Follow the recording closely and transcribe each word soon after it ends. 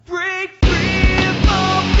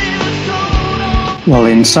Well,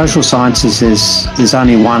 in social sciences, there's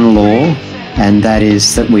only one law, and that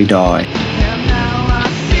is that we die.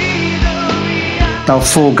 They'll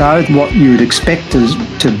forego what you'd expect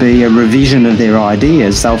to be a revision of their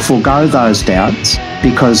ideas. They'll forego those doubts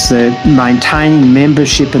because the maintaining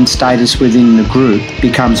membership and status within the group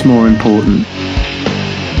becomes more important.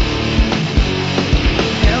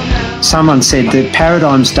 Someone said that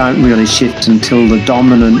paradigms don't really shift until the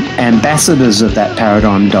dominant ambassadors of that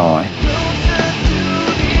paradigm die.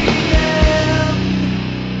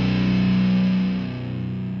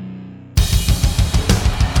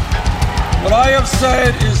 What I have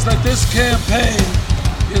said is that this campaign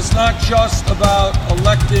is not just about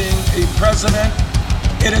electing a president,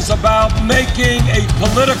 it is about making a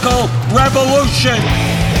political revolution.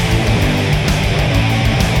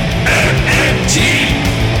 MMT!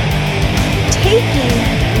 Taking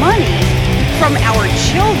money from our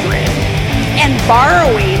children and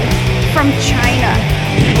borrowing from China.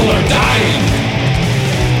 People are dying.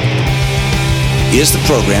 Is the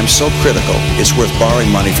program so critical it's worth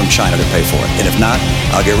borrowing money from China to pay for it? And if not,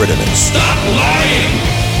 I'll get rid of it. Stop lying!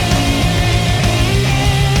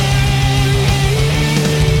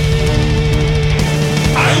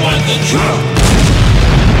 I want the truth!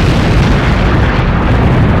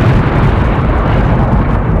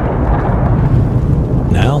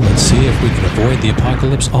 Now let's see if we can avoid the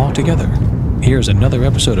apocalypse altogether. Here's another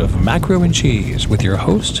episode of Macro and Cheese with your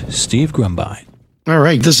host, Steve Grumbine. All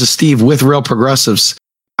right, this is Steve with Real Progressives.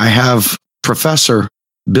 I have Professor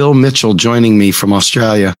Bill Mitchell joining me from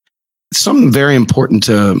Australia. Something very important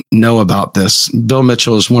to know about this. Bill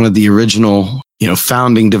Mitchell is one of the original,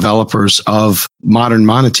 founding developers of modern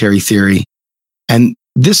monetary theory. And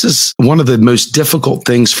this is one of the most difficult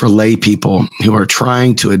things for lay people who are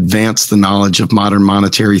trying to advance the knowledge of modern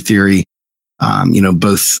monetary theory,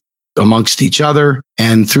 both amongst each other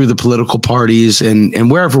and through the political parties and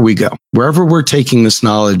wherever we go. Wherever we're taking this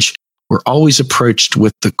knowledge, we're always approached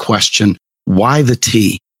with the question, why the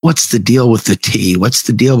T? What's the deal with the T? What's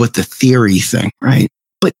the deal with the theory thing, right?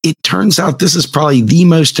 But it turns out this is probably the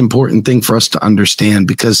most important thing for us to understand,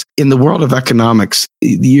 because in the world of economics,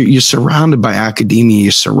 you're surrounded by academia,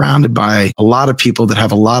 you're surrounded by a lot of people that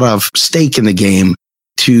have a lot of stake in the game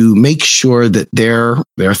to make sure that their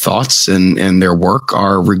thoughts and their work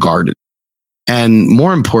are regarded. And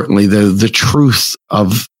more importantly, the truth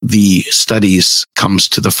of the studies comes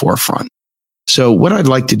to the forefront. So what I'd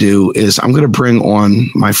like to do is I'm going to bring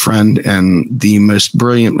on my friend and the most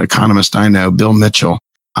brilliant economist I know, Bill Mitchell.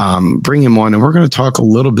 Bring him on, and we're going to talk a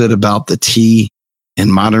little bit about the T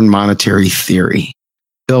in modern monetary theory.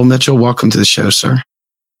 Bill Mitchell, welcome to the show, sir.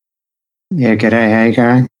 Yeah, g'day. How you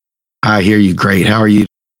going? I hear you great. How are you?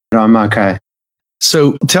 I'm okay.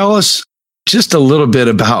 So tell us just a little bit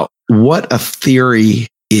about what a theory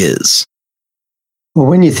is. Well,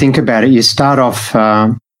 when you think about it, you start off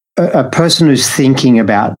a person who's thinking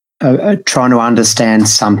about trying to understand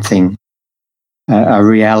something, a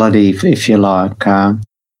reality, if you like.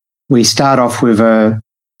 We start off with a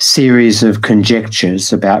series of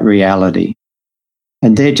conjectures about reality,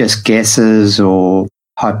 and they're just guesses or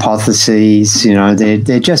hypotheses.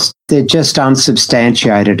 They're just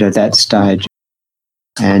unsubstantiated at that stage.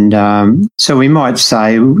 And so we might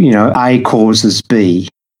say, A causes B,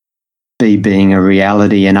 B being a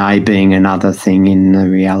reality and A being another thing in the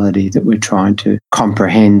reality that we're trying to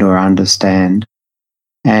comprehend or understand.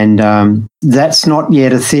 And that's not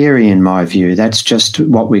yet a theory in my view. That's just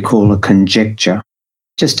what we call a conjecture,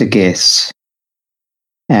 just a guess.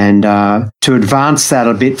 And to advance that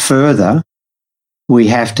a bit further, we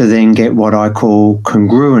have to then get what I call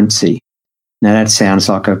congruency. Now, that sounds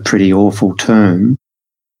like a pretty awful term,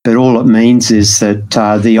 but all it means is that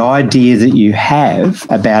the idea that you have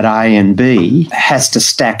about A and B has to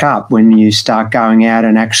stack up when you start going out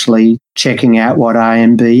and actually checking out what A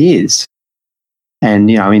and B is. And,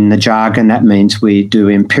 in the jargon, that means we do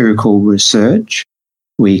empirical research,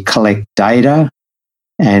 we collect data,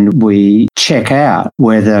 and we check out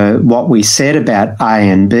whether what we said about A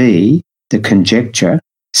and B, the conjecture,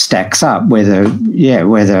 stacks up, whether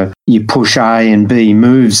you push A and B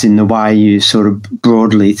moves in the way you sort of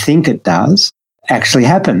broadly think it does, actually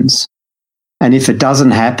happens. And if it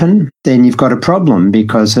doesn't happen, then you've got a problem,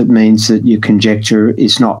 because it means that your conjecture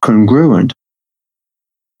is not congruent.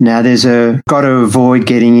 Now, got to avoid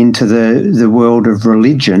getting into the world of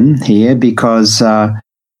religion here, because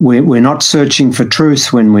we're not searching for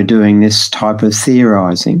truth when we're doing this type of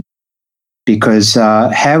theorizing. Because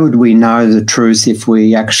how would we know the truth if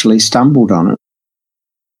we actually stumbled on it?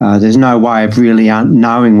 There's no way of really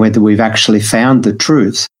knowing whether we've actually found the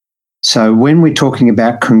truth. So when we're talking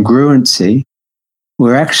about congruency,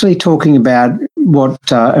 we're actually talking about what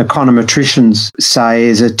econometricians say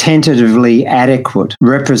is a tentatively adequate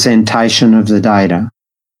representation of the data.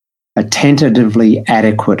 A tentatively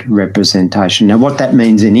adequate representation. Now, what that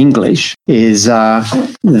means in English is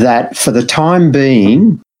that for the time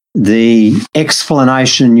being, the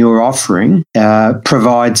explanation you're offering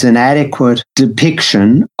provides an adequate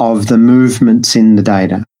depiction of the movements in the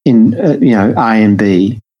data, in A and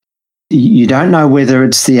B. You don't know whether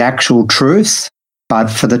it's the actual truth, but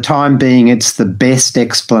for the time being, it's the best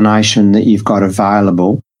explanation that you've got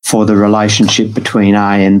available for the relationship between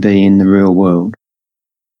A and B in the real world.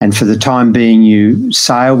 And for the time being, you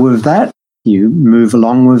sail with that, you move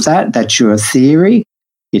along with that. That's your theory.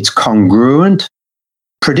 It's congruent.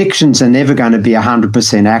 Predictions are never going to be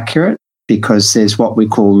 100% accurate because there's what we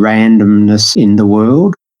call randomness in the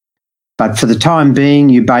world. But for the time being,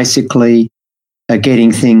 you basically are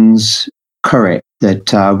getting things correct.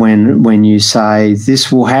 That when you say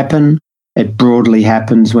this will happen, it broadly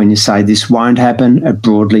happens. When you say this won't happen, it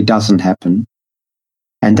broadly doesn't happen.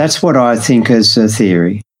 And that's what I think is a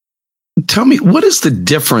theory. Tell me, what is the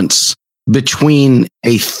difference between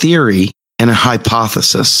a theory and a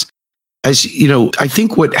hypothesis? As you know, I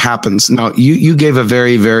think what happens now, you gave a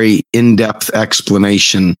very, very in-depth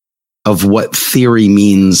explanation of what theory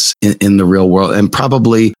means in the real world. And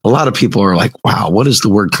probably a lot of people are like, wow, what does the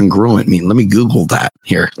word congruent mean? Let me Google that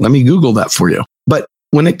here. Let me Google that for you. But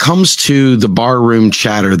when it comes to the barroom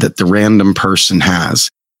chatter that the random person has,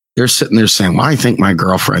 they're sitting there saying, well, I think my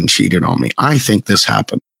girlfriend cheated on me. I think this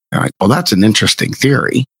happened. Like, well, that's an interesting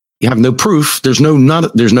theory. You have no proof. There's no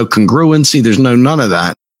congruency. There's none of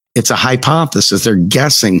that. It's a hypothesis. They're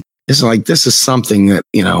guessing. It's like, this is something that,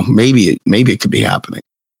 maybe it could be happening.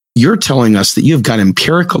 You're telling us that you've got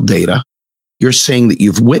empirical data. You're saying that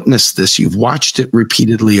you've witnessed this. You've watched it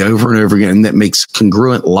repeatedly over and over again. And that makes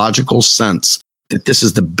congruent, logical sense that this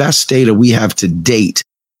is the best data we have to date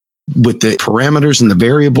with the parameters and the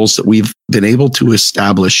variables that we've been able to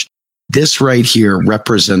establish. This right here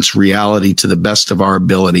represents reality to the best of our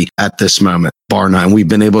ability at this moment, bar none. We've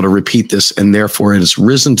been able to repeat this, and therefore it has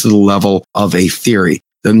risen to the level of a theory.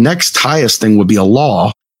 The next highest thing would be a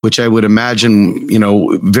law, which I would imagine,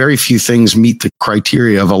 very few things meet the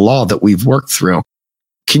criteria of a law that we've worked through.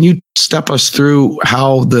 Can you step us through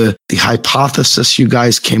how the hypothesis you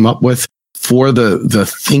guys came up with for the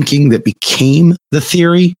thinking that became the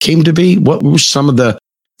theory came to be? What were some of the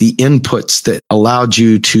inputs that allowed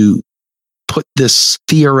you to put this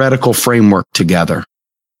theoretical framework together?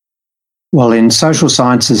 Well, in social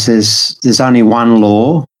sciences, there's only one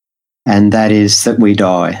law, and that is that we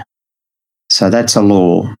die. So that's a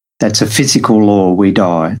law. That's a physical law. We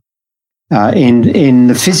die. In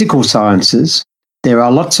the physical sciences, there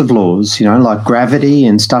are lots of laws, like gravity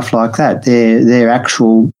and stuff like that. They're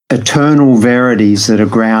actual eternal verities that are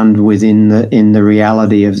grounded in the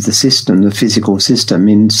reality of the system, the physical system.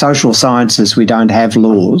 In social sciences, we don't have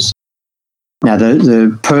laws. Now,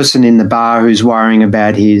 the person in the bar who's worrying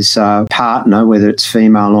about his partner, whether it's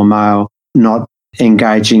female or male, not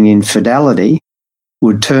engaging in fidelity,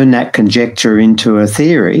 would turn that conjecture into a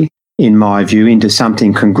theory, in my view, into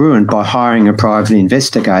something congruent by hiring a private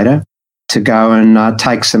investigator to go and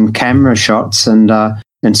take some camera shots. And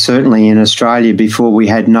certainly in Australia, before we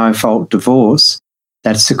had no-fault divorce,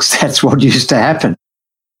 that's what used to happen.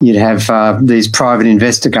 You'd have these private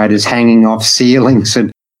investigators hanging off ceilings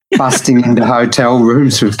and busting into hotel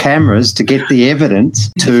rooms with cameras to get the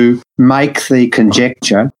evidence to make the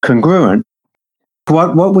conjecture congruent.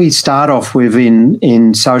 What we start off with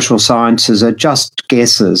in social sciences are just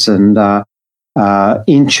guesses and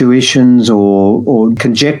intuitions or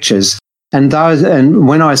conjectures. And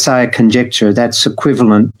when I say a conjecture, that's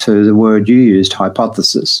equivalent to the word you used,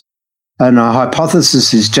 hypothesis. And a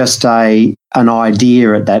hypothesis is just an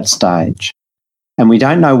idea at that stage. And we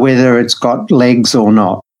don't know whether it's got legs or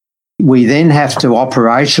not. We then have to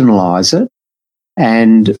operationalize it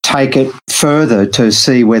and take it further to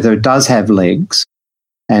see whether it does have legs.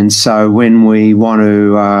 And so when we want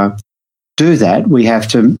to do that, we have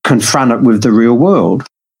to confront it with the real world.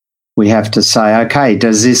 We have to say, okay,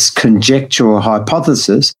 does this conjecture or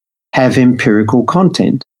hypothesis have empirical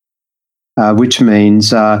content? Which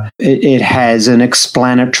means it has an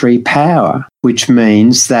explanatory power, which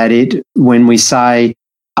means that when we say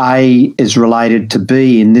A is related to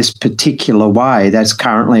B in this particular way, that's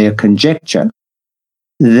currently a conjecture,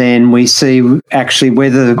 then we see actually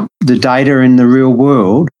whether the data in the real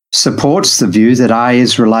world supports the view that A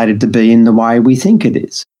is related to B in the way we think it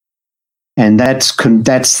is. And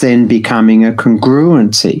that's then becoming a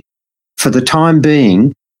congruency. For the time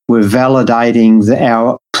being, we're validating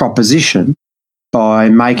our proposition by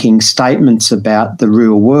making statements about the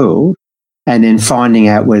real world and then finding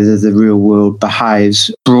out whether the real world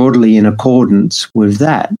behaves broadly in accordance with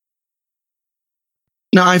that.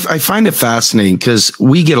 Now, I find it fascinating because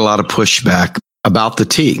we get a lot of pushback about the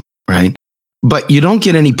T, right? But you don't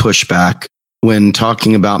get any pushback when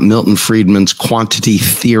talking about Milton Friedman's quantity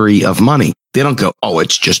theory of money. They don't go, oh,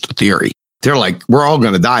 it's just a theory. They're like, we're all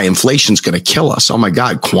going to die. Inflation's going to kill us. Oh, my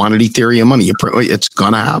God, quantity theory of money. It's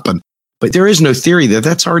going to happen. But there is no theory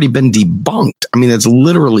that's already been debunked. I mean, it's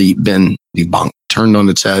literally been debunked, turned on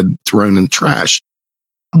its head, thrown in the trash.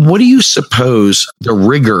 What do you suppose the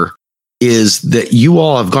rigor is that you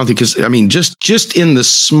all have gone through? Because, I mean, just in the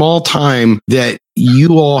small time that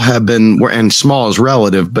you all have been, and small is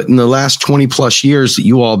relative, but in the last 20 plus years that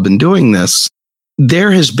you all have been doing this,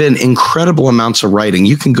 there has been incredible amounts of writing.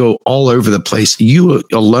 You can go all over the place. You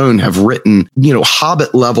alone have written,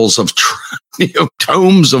 Hobbit levels of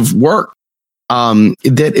tomes of work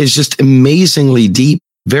that is just amazingly deep,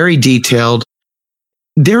 very detailed.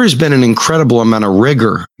 There has been an incredible amount of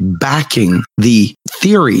rigor backing the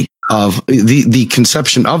theory of the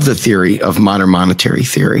conception of the theory of modern monetary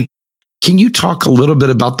theory. Can you talk a little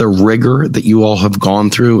bit about the rigor that you all have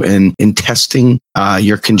gone through in testing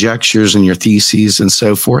your conjectures and your theses and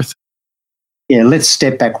so forth? Yeah, let's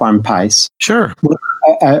step back one pace. Sure.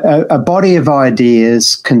 A body of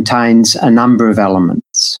ideas contains a number of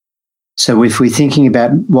elements. So if we're thinking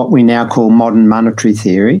about what we now call modern monetary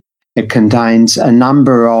theory, it contains a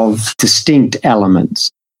number of distinct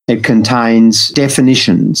elements. It contains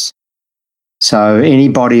definitions. So any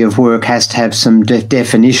body of work has to have some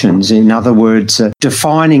definitions. In other words,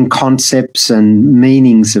 defining concepts and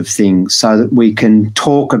meanings of things so that we can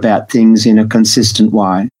talk about things in a consistent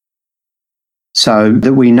way. So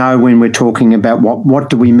that we know when we're talking about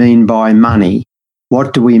what do we mean by money?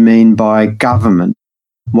 What do we mean by government?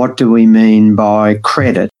 What do we mean by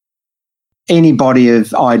credit? Any body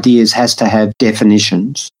of ideas has to have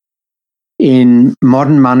definitions. In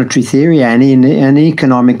modern monetary theory and in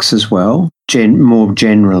economics as well, more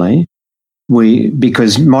generally,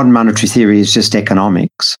 because modern monetary theory is just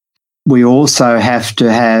economics, we also have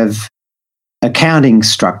to have accounting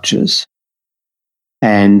structures.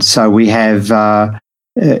 And so we have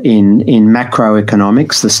in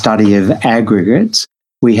macroeconomics, the study of aggregates,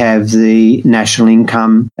 we have the national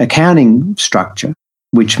income accounting structure,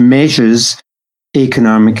 which measures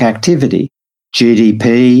economic activity,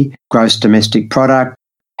 GDP, gross domestic product,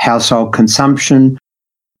 household consumption,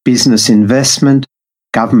 business investment,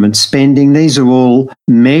 government spending. These are all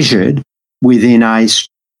measured within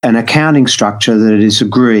an accounting structure that is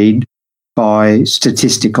agreed by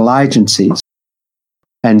statistical agencies.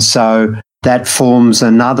 And so that forms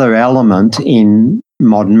another element in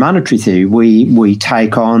modern monetary theory. We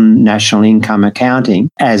take on national income accounting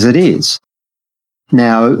as it is.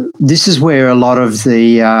 Now, this is where a lot of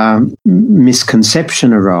the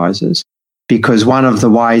misconception arises, because one of the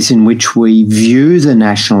ways in which we view the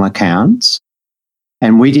national accounts,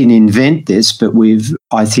 and we didn't invent this, but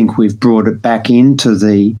I think we've brought it back into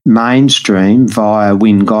the mainstream via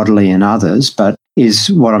Wynne Godley and others, but is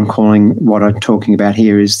what I'm talking about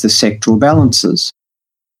here is the sectoral balances.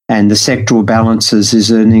 And the sectoral balances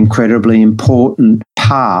is an incredibly important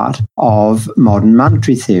part of modern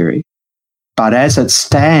monetary theory. But as it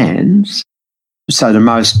stands, so the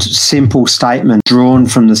most simple statement drawn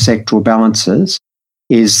from the sectoral balances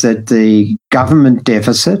is that the government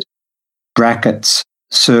deficit, brackets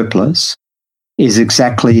surplus, is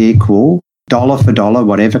exactly equal, dollar for dollar,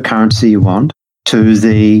 whatever currency you want, to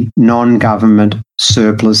the non-government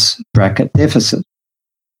surplus bracket deficit.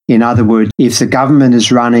 In other words, if the government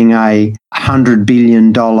is running a $100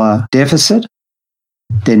 billion deficit,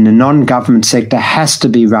 then the non-government sector has to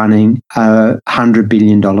be running a $100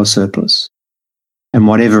 billion surplus. And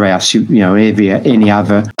whatever else, any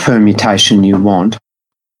other permutation you want.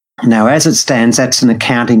 Now, as it stands, that's an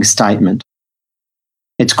accounting statement.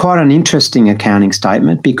 It's quite an interesting accounting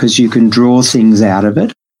statement because you can draw things out of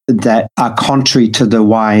it that are contrary to the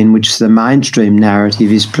way in which the mainstream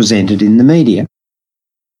narrative is presented in the media.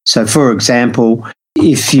 So, for example,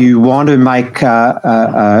 if you want to make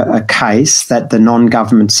a case that the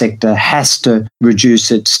non-government sector has to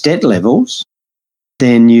reduce its debt levels,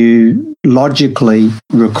 then you logically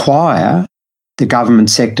require the government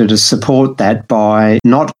sector to support that by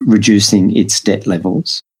not reducing its debt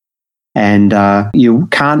levels. And you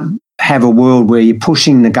can't have a world where you're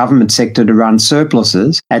pushing the government sector to run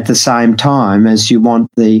surpluses at the same time as you want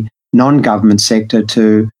the non-government sector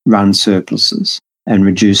to run surpluses and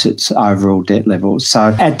reduce its overall debt levels.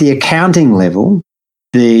 So at the accounting level,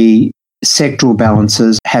 the sectoral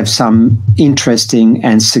balances have some interesting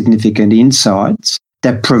and significant insights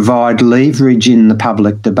that provide leverage in the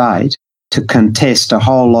public debate to contest a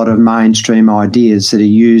whole lot of mainstream ideas that are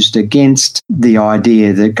used against the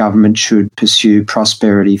idea that government should pursue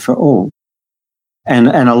prosperity for all. And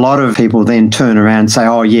a lot of people then turn around and say,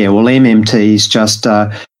 oh, yeah, well, MMT is just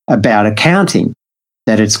about accounting,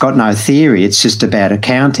 that it's got no theory, it's just about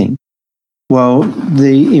accounting. Well,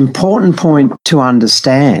 the important point to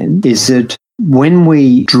understand is that when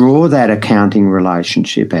we draw that accounting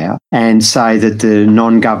relationship out and say that the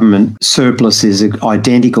non-government surplus is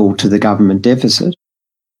identical to the government deficit,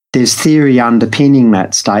 there's theory underpinning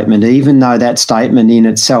that statement, even though that statement in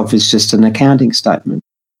itself is just an accounting statement.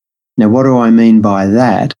 Now, what do I mean by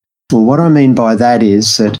that? Well, what I mean by that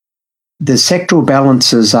is that the sectoral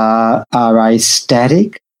balances are a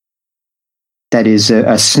static, that is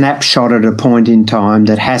a snapshot at a point in time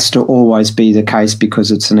that has to always be the case because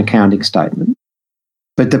it's an accounting statement.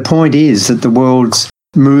 But the point is that the world's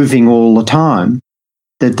moving all the time,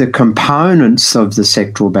 that the components of the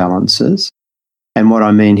sectoral balances, and what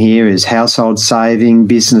I mean here is household saving,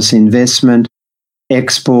 business investment,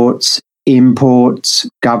 exports, imports,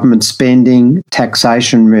 government spending,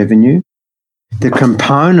 taxation revenue, the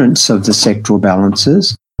components of the sectoral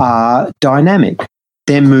balances are dynamic.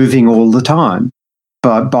 They're moving all the time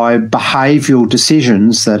by behavioural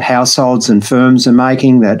decisions that households and firms are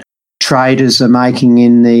making, that traders are making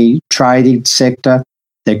in the trading sector,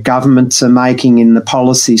 that governments are making in the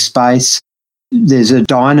policy space. There's a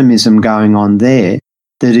dynamism going on there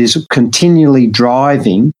that is continually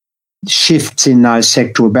driving shifts in those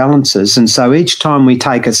sectoral balances. And so each time we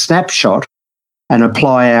take a snapshot and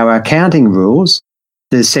apply our accounting rules,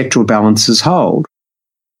 the sectoral balances hold.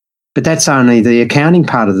 But that's only the accounting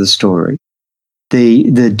part of the story.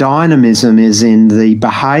 The dynamism is in the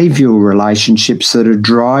behavioural relationships that are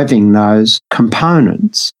driving those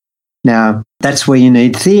components. Now, that's where you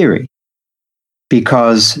need theory,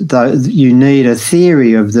 because you need a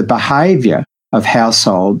theory of the behaviour of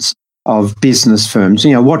households, of business firms.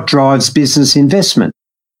 You know, what drives business investment?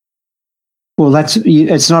 Well,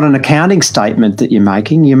 it's not an accounting statement that you're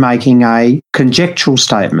making a conjectural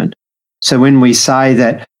statement. So when we say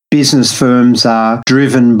that business firms are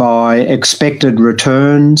driven by expected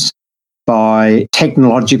returns, by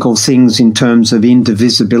technological things in terms of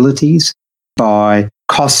indivisibilities, by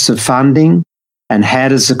costs of funding, and how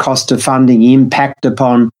does the cost of funding impact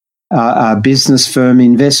upon business firm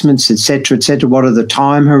investments, et cetera, what are the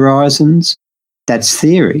time horizons? That's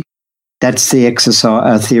theory. That's the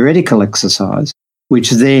exercise, a theoretical exercise,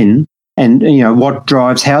 which then, and you know, what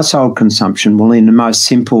drives household consumption? Well, in the most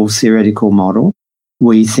simple theoretical model,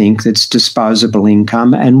 we think that's disposable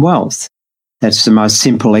income and wealth. That's the most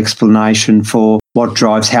simple explanation for what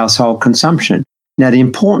drives household consumption. Now, the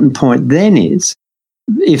important point then is,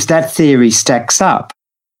 if that theory stacks up,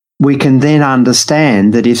 we can then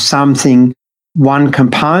understand that if one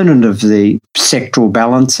component of the sectoral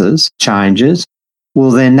balances changes,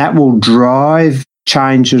 well, then that will drive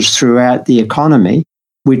changes throughout the economy,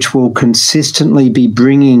 which will consistently be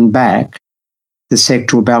bringing back the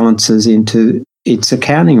sectoral balances into its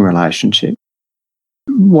accounting relationship.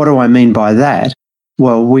 What do I mean by that?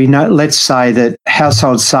 Well, we know. Let's say that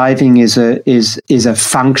household saving is a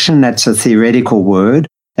function. That's a theoretical word.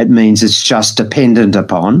 It means it's just dependent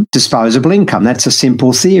upon disposable income. That's a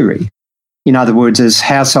simple theory. In other words, as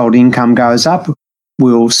household income goes up,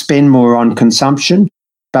 we'll spend more on consumption,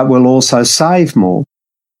 but we'll also save more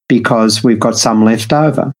because we've got some left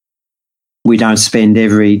over. We don't spend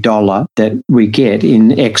every dollar that we get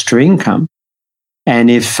in extra income. And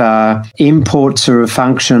if imports are a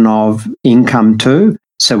function of income too,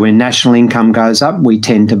 so when national income goes up, we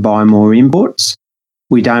tend to buy more imports.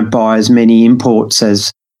 We don't buy as many imports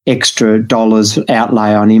as extra dollars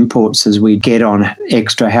outlay on imports as we get on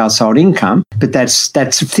extra household income. But that's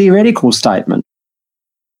a theoretical statement.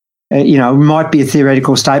 It might be a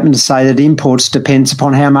theoretical statement to say that imports depends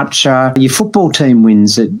upon how much your football team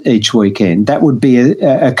wins each weekend. That would be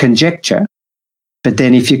a conjecture. But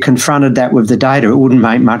then if you confronted that with the data, it wouldn't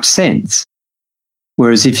make much sense.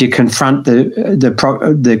 Whereas if you confront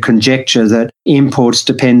the conjecture that imports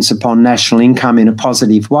depends upon national income in a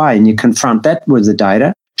positive way, and you confront that with the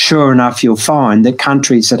data, sure enough, you'll find that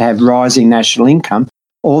countries that have rising national income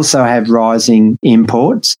also have rising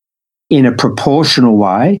imports in a proportional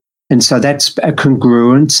way. And so that's a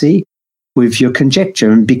congruency with your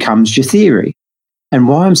conjecture and becomes your theory. And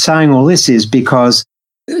why I'm saying all this is because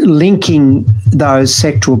linking those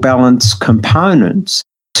sectoral balance components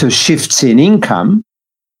to shifts in income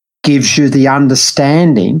gives you the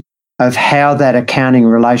understanding of how that accounting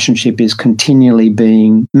relationship is continually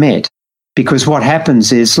being met. Because what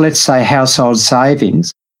happens is, let's say household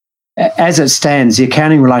savings, as it stands, the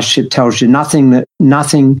accounting relationship tells you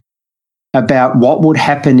nothing about what would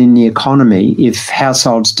happen in the economy if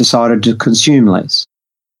households decided to consume less.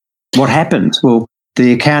 What happens? Well,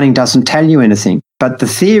 the accounting doesn't tell you anything, but the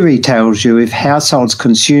theory tells you if households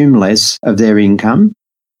consume less of their income,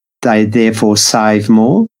 they therefore save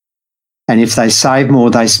more. And if they save more,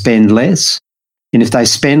 they spend less. And if they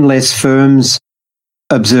spend less, firms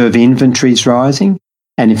observe inventories rising.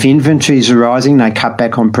 And if inventories are rising, they cut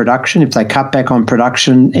back on production. If they cut back on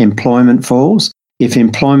production, employment falls. If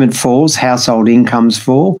employment falls, household incomes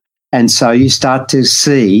fall. And so you start to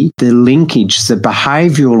see the linkage, the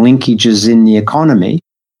behavioural linkages in the economy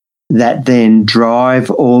that then drive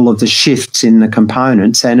all of the shifts in the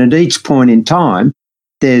components. And at each point in time,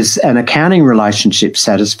 there's an accounting relationship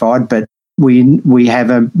satisfied, but we have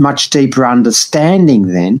a much deeper understanding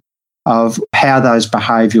then of how those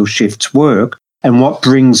behavioural shifts work and what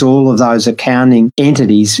brings all of those accounting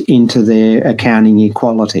entities into their accounting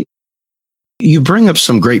equality. You bring up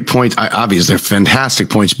some great points. Obviously, they're fantastic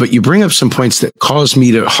points, but you bring up some points that cause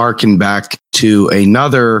me to hearken back to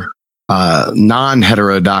another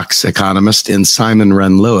non-heterodox economist in Simon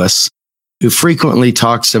Wren Lewis, who frequently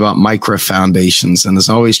talks about micro foundations and is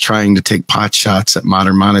always trying to take pot shots at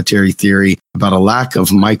modern monetary theory about a lack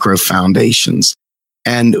of micro foundations.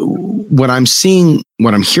 And what I'm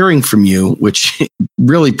hearing from you, which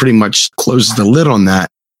really pretty much closes the lid on that,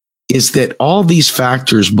 is that all these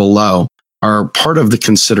factors below are part of the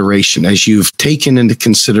consideration as you've taken into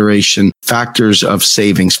consideration factors of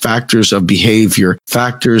savings, factors of behavior,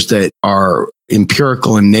 factors that are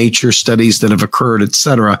empirical in nature, studies that have occurred, et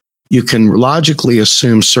cetera. You can logically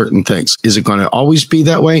assume certain things. Is it going to always be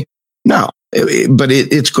that way? No, but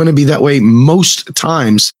it's going to be that way most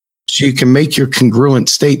times. So you can make your congruent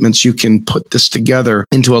statements. You can put this together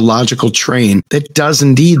into a logical train that does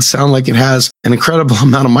indeed sound like it has an incredible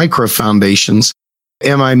amount of micro foundations.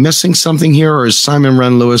 Am I missing something here, or is Simon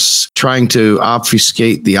Wren Lewis trying to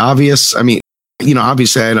obfuscate the obvious? I mean,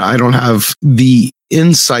 obviously I don't have the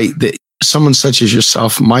insight that someone such as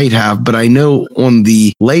yourself might have, but I know on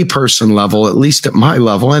the layperson level, at least at my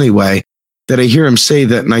level anyway, that I hear him say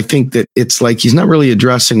that. And I think that it's like he's not really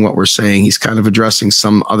addressing what we're saying. He's kind of addressing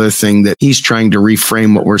some other thing that he's trying to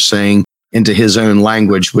reframe what we're saying into his own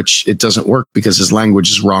language, which it doesn't work because his language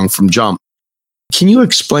is wrong from jump. Can you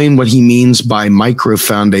explain what he means by micro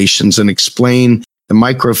foundations and explain the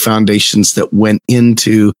micro foundations that went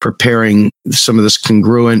into preparing some of this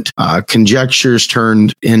congruent conjectures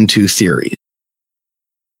turned into theory?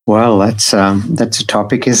 Well, that's a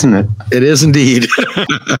topic, isn't it? It is indeed.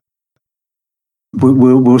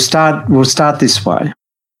 We'll start this way.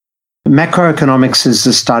 Macroeconomics is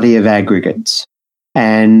the study of aggregates,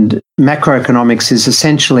 and macroeconomics is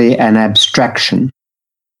essentially an abstraction.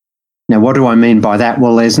 Now, what do I mean by that?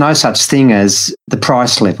 Well, there's no such thing as the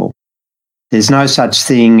price level. There's no such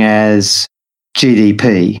thing as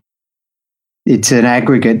GDP. It's an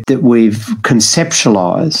aggregate that we've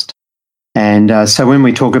conceptualized. And so when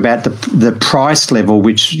we talk about the price level,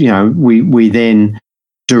 which, we then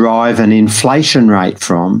derive an inflation rate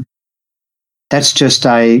from, that's just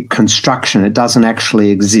a construction. It doesn't actually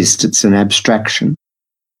exist. It's an abstraction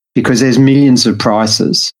because there's millions of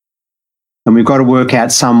prices. And we've got to work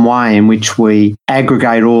out some way in which we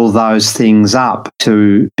aggregate all those things up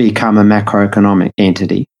to become a macroeconomic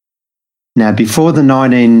entity. Now, before the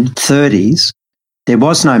 1930s, there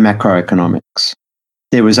was no macroeconomics.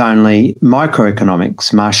 There was only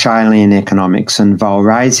microeconomics, Marshallian economics and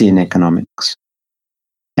Walrasian economics.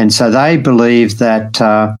 And so they believed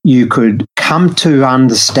that you could come to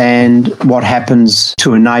understand what happens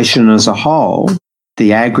to a nation as a whole,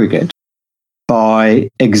 the aggregate, by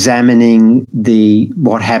examining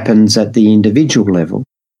what happens at the individual level.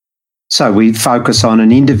 So we focus on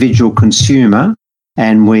an individual consumer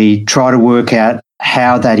and we try to work out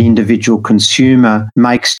how that individual consumer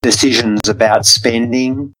makes decisions about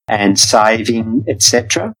spending and saving,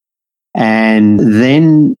 etc. And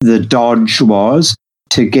then the dodge was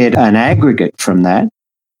to get an aggregate from that.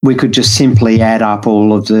 We could just simply add up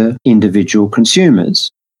all of the individual consumers.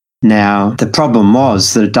 Now, the problem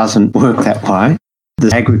was that it doesn't work that way.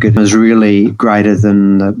 The aggregate is really greater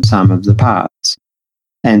than the sum of the parts.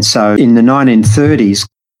 And so in the 1930s,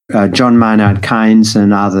 John Maynard Keynes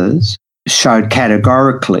and others showed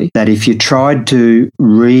categorically that if you tried to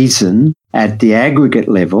reason at the aggregate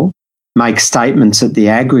level, make statements at the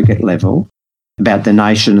aggregate level about the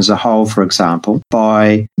nation as a whole, for example,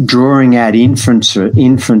 by drawing out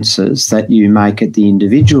inferences that you make at the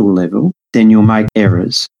individual level, then you'll make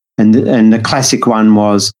errors. And the classic one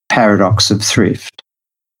was paradox of thrift.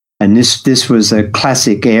 And this was a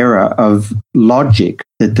classic error of logic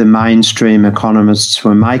that the mainstream economists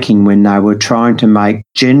were making when they were trying to make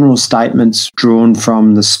general statements drawn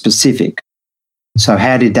from the specific. So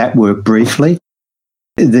how did that work briefly?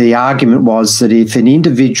 The argument was that if an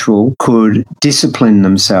individual could discipline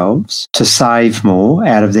themselves to save more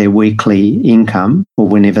out of their weekly income or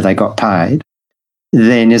whenever they got paid,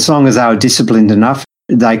 then as long as they were disciplined enough,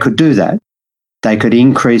 they could do that. They could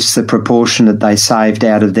increase the proportion that they saved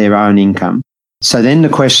out of their own income. So then the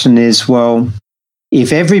question is, well,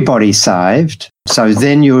 if everybody saved, so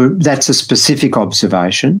then that's a specific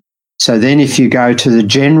observation. So then if you go to the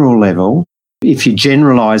general level, if you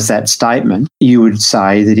generalise that statement, you would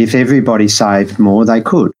say that if everybody saved more, they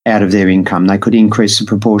could out of their income. They could increase the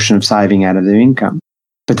proportion of saving out of their income.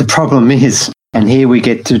 But the problem is, and here we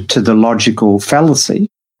get to the logical fallacy,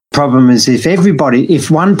 problem is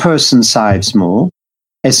if one person saves more,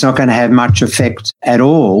 it's not going to have much effect at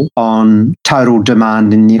all on total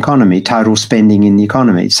demand in the economy, total spending in the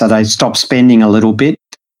economy. So they stop spending a little bit,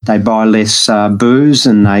 they buy less booze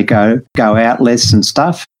and they go out less and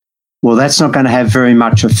stuff. Well, that's not going to have very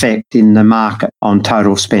much effect in the market on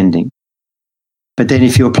total spending. But then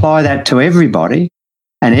if you apply that to everybody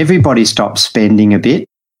and everybody stops spending a bit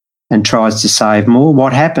and tries to save more,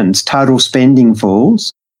 what happens? Total spending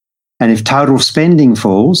falls. And if total spending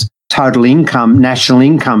falls, total income, national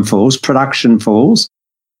income falls, production falls,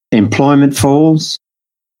 employment falls,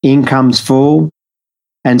 incomes fall.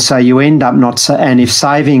 And so you end up and if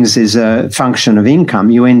savings is a function of income,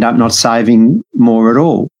 you end up not saving more at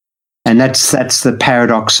all. And that's the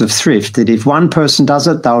paradox of thrift, that if one person does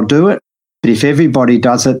it, they'll do it. But if everybody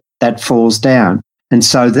does it, that falls down. And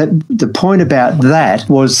so the point about that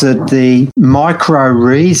was that the micro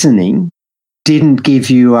reasoning didn't give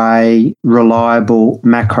you a reliable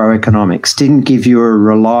macroeconomics, didn't give you a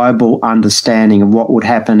reliable understanding of what would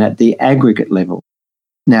happen at the aggregate level.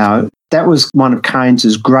 Now, that was one of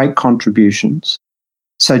Keynes's great contributions.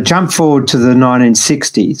 So jump forward to the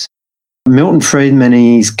 1960s. Milton Friedman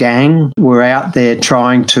and his gang were out there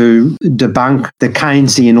trying to debunk the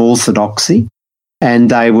Keynesian orthodoxy,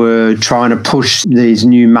 and they were trying to push these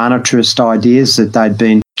new monetarist ideas that they'd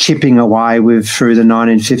been chipping away with through the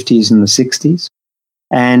 1950s and the 60s.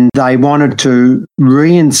 And they wanted to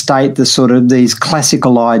reinstate the sort of these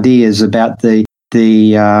classical ideas about the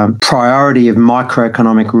priority of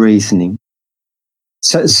microeconomic reasoning.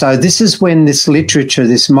 So this is when this literature,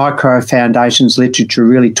 this micro foundations literature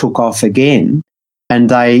really took off again. And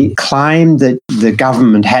they claimed that the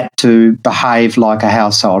government had to behave like a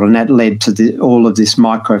household, and that led to all of this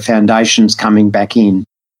micro foundations coming back in.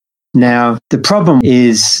 Now, the problem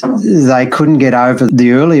is they couldn't get over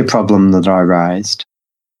the earlier problem that I raised.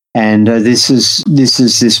 And this is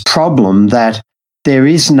this problem that there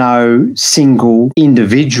is no single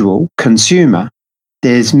individual consumer.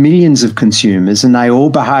 There's millions of consumers and they all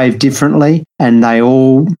behave differently and they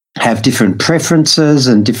all have different preferences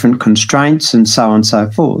and different constraints and so on and so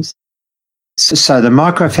forth. So the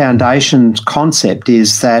micro foundations concept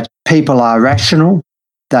is that people are rational,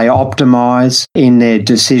 they optimize in their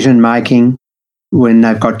decision making. When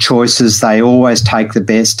they've got choices, they always take the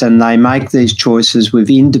best and they make these choices with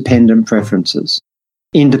independent preferences,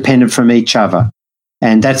 independent from each other.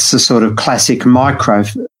 And that's the sort of classic micro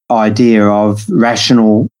idea of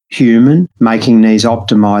rational human making these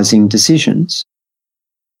optimizing decisions.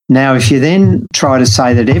 Now, if you then try to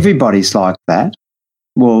say that everybody's like that,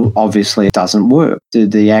 well, obviously it doesn't work.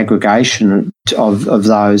 The aggregation of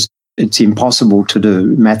those, it's impossible to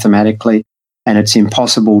do mathematically, and it's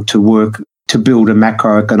impossible to work to build a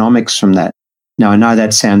macroeconomics from that. Now, I know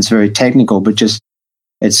that sounds very technical, but just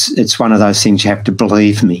it's one of those things you have to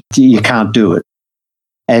believe me. You can't do it.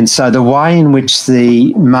 And so the way in which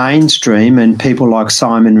the mainstream and people like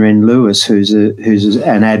Simon Wren-Lewis, who's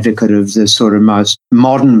an advocate of the sort of most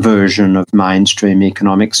modern version of mainstream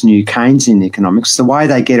economics, new Keynesian economics, the way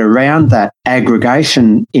they get around that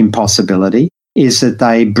aggregation impossibility is that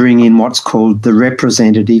they bring in what's called the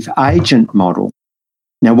representative agent model.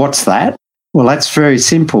 Now, what's that? Well, that's very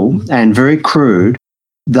simple and very crude.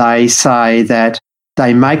 They say that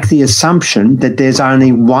they make the assumption that there's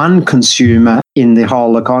only one consumer in the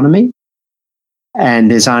whole economy and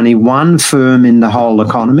there's only one firm in the whole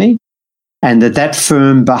economy, and that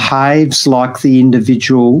firm behaves like the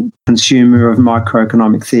individual consumer of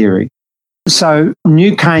microeconomic theory. So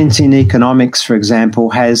New Keynesian economics, for example,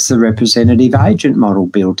 has the representative agent model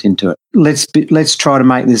built into it. Let's try to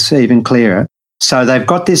make this even clearer. So they've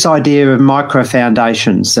got this idea of micro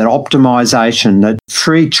foundations, that optimization, that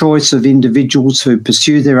free choice of individuals who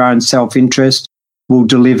pursue their own self-interest will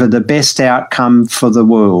deliver the best outcome for the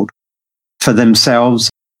world, for themselves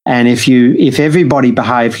And if everybody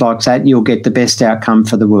behaved like that, you'll get the best outcome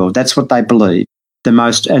for the world. That's what they believe. The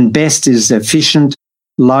most and best is efficient,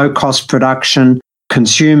 low-cost production,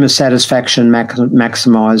 consumer satisfaction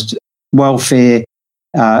maximised, welfare,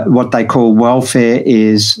 what they call welfare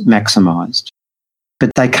is maximised.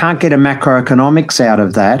 But they can't get a macroeconomics out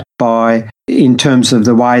of that in terms of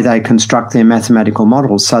the way they construct their mathematical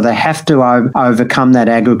models. So they have to overcome that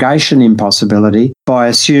aggregation impossibility by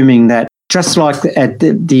assuming that just like at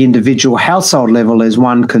the individual household level, there's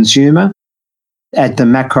one consumer, at the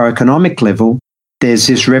macroeconomic level, there's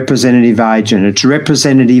this representative agent. It's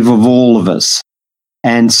representative of all of us.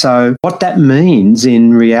 And so what that means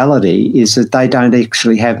in reality is that they don't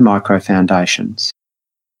actually have micro foundations.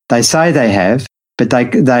 They say they have, but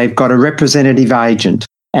they've got a representative agent.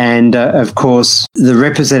 And of course, the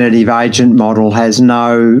representative agent model has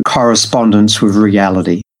no correspondence with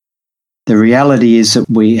reality. The reality is that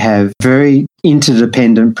we have very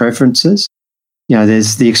interdependent preferences. You know,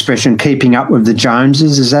 there's the expression keeping up with the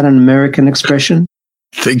Joneses. Is that an American expression?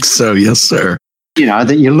 I think so. Yes, sir. You know,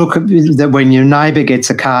 that you look at that when your neighbour gets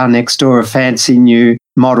a car next door, a fancy new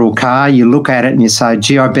model car, you look at it and you say,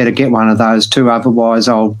 gee, I better get one of those too, otherwise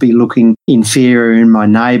I'll be looking inferior in my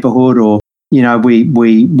neighbourhood. Or, you know,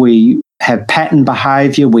 we have pattern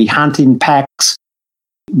behaviour, we hunt in packs,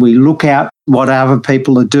 we look out what other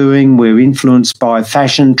people are doing, we're influenced by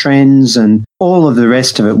fashion trends and all of the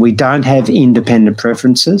rest of it. We don't have independent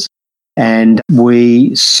preferences, and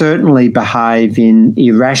we certainly behave in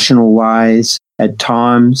irrational ways at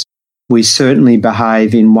times. We certainly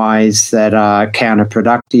behave in ways that are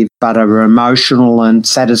counterproductive, but are emotional and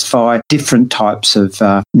satisfy different types of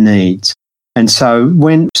needs. And so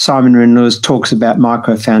when Simon Wren-Lewis talks about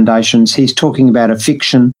micro foundations, he's talking about a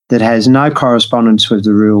fiction that has no correspondence with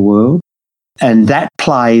the real world. And that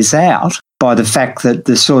plays out by the fact that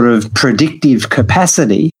the sort of predictive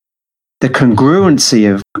capacity, the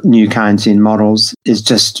congruency of New Keynesian models is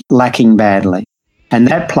just lacking badly. And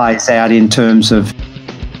that plays out in terms of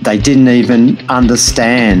they didn't even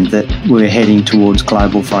understand that we're heading towards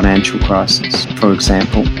global financial crisis, for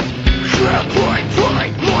example.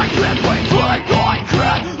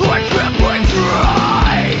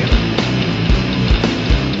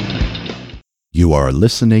 You are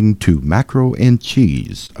listening to Macro and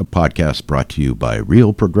Cheese, a podcast brought to you by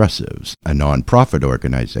Real Progressives, a nonprofit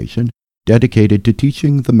organization dedicated to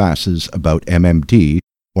teaching the masses about MMT,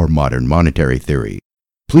 or modern monetary theory.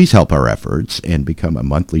 Please help our efforts and become a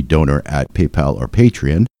monthly donor at PayPal or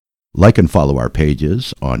Patreon. Like and follow our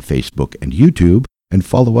pages on Facebook and YouTube, and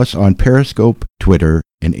follow us on Periscope, Twitter,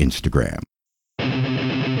 and Instagram.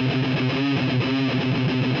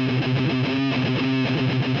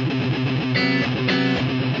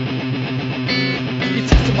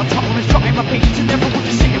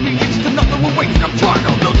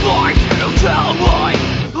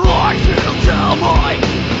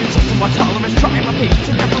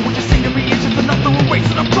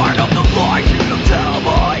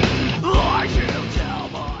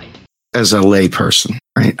 As a lay person,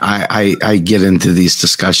 right, I get into these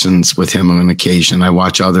discussions with him on occasion. I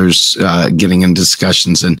watch others getting into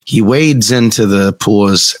discussions, and he wades into the pool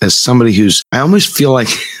as somebody who's, I almost feel like,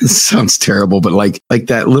 it sounds terrible, but like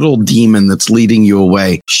that little demon that's leading you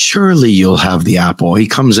away. Surely you'll have the apple. He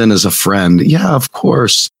comes in as a friend. Yeah, of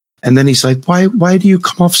course. And then he's like, why do you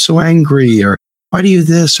come off so angry? Or why do you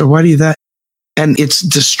this? Or why do you that? And it's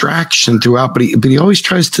distraction throughout, but he always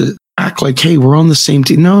tries to act like, hey, we're on the same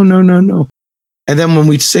team. No. And then when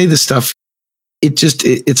we say this stuff,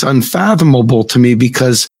 it's unfathomable to me,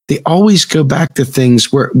 because they always go back to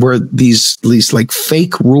things where these like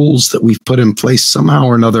fake rules that we've put in place somehow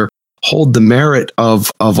or another hold the merit of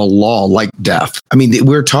a law like death. I mean,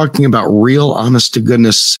 we're talking about real, honest to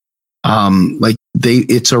goodness,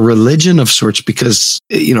 it's a religion of sorts, because,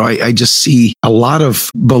 you know, I just see a lot of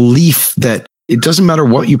belief that it doesn't matter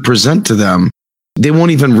what you present to them. They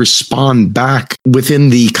won't even respond back within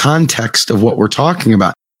the context of what we're talking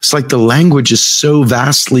about. It's like the language is so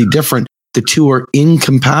vastly different. The two are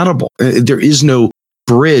incompatible. There is no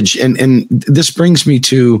bridge. And this brings me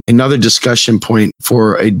to another discussion point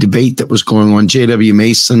for a debate that was going on. J.W.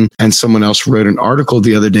 Mason and someone else wrote an article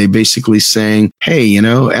the other day basically saying, hey, you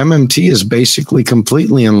know, MMT is basically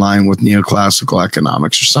completely in line with neoclassical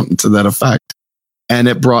economics or something to that effect. And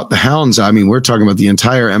it brought the hounds. I mean, we're talking about the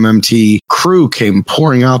entire MMT crew came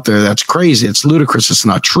pouring out there. That's crazy. It's ludicrous. It's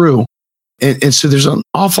not true. And so there's an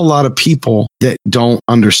awful lot of people that don't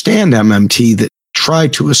understand MMT, that try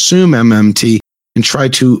to assume MMT and try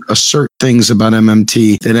to assert things about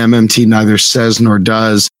MMT that MMT neither says nor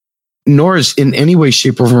does. nor is in any way,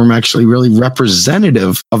 shape, or form actually really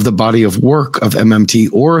representative of the body of work of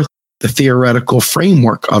MMT or the theoretical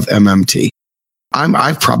framework of MMT.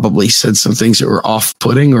 I've probably said some things that were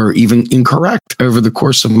off-putting or even incorrect over the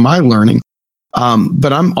course of my learning.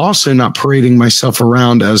 But I'm also not parading myself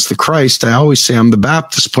around as the Christ. I always say I'm the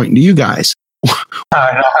Baptist, pointing to you guys.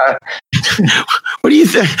 What do you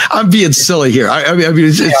think? I'm being silly here. I'm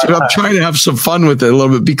trying to have some fun with it a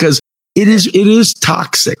little bit because it is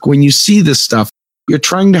toxic when you see this stuff. You're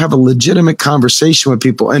trying to have a legitimate conversation with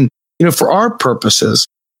people. And, for our purposes,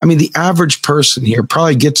 the average person here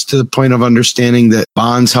probably gets to the point of understanding that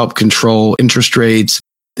bonds help control interest rates,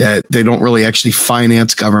 that they don't really actually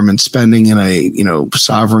finance government spending in a,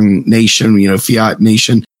 sovereign nation, fiat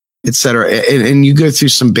nation, et cetera. And you go through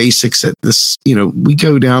some basics at this, we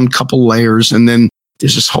go down a couple layers and then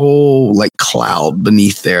there's this whole cloud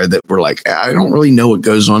beneath there that we're like, I don't really know what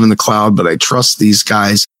goes on in the cloud, but I trust these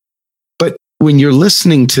guys. But when you're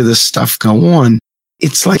listening to this stuff go on,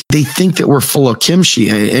 it's like they think that we're full of kimchi,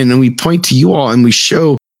 and we point to you all and we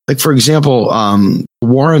show, for example,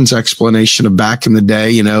 Warren's explanation of back in the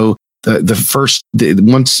day, once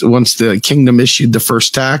the kingdom issued the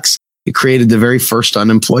first tax, it created the very first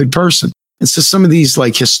unemployed person. And so some of these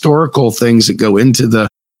historical things that go into the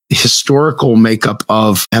historical makeup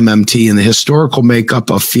of MMT and the historical makeup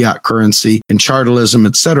of fiat currency and chartalism,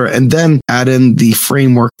 et cetera, and then add in the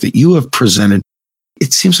framework that you have presented.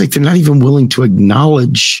 It seems like they're not even willing to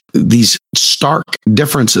acknowledge these stark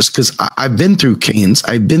differences because I've been through Keynes.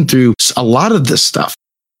 I've been through a lot of this stuff.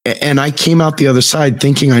 And I came out the other side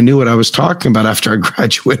thinking I knew what I was talking about after I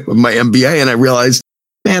graduated with my MBA. And I realized,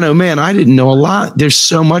 man, oh man, I didn't know a lot. There's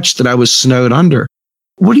so much that I was snowed under.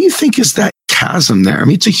 What do you think is that chasm there?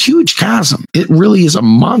 It's a huge chasm. It really is a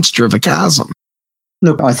monster of a chasm.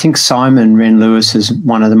 Look, I think Simon Wren-Lewis is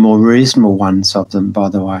one of the more reasonable ones of them, by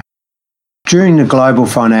the way. During the global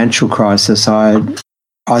financial crisis, I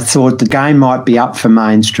thought the game might be up for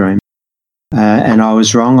mainstream, and I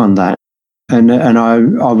was wrong on that. And I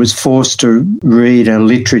was forced to read a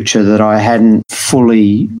literature that I hadn't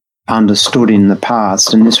fully understood in the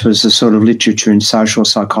past, and this was the sort of literature in social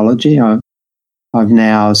psychology. I've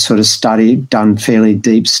now sort of done fairly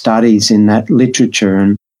deep studies in that literature,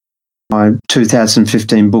 and my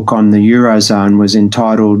 2015 book on the Eurozone was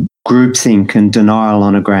entitled Groupthink and Denial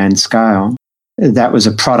on a Grand Scale. That was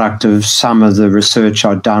a product of some of the research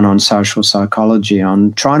I'd done on social psychology,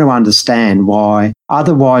 on trying to understand why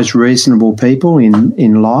otherwise reasonable people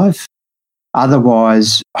in life,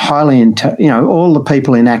 otherwise highly, all the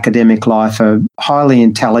people in academic life are highly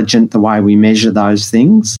intelligent the way we measure those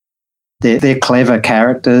things. They're clever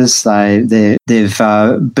characters. They've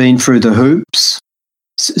been through the hoops.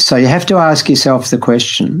 So you have to ask yourself the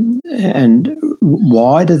question, and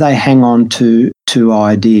why do they hang on to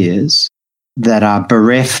ideas that are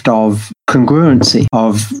bereft of congruency,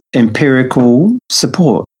 of empirical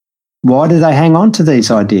support? Why do they hang on to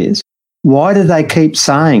these ideas? Why do they keep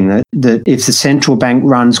saying that if the central bank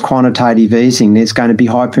runs quantitative easing, there's going to be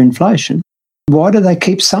hyperinflation? Why do they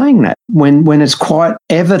keep saying that when it's quite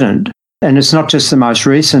evident? And it's not just the most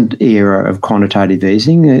recent era of quantitative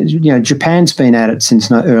easing. Japan's been at it since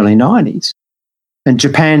the early 90s. And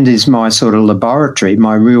Japan is my sort of laboratory,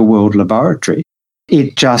 my real-world laboratory.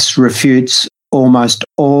 It just refutes almost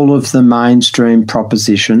all of the mainstream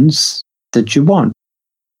propositions that you want.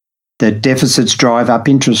 That deficits drive up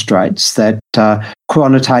interest rates, that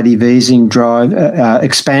quantitative easing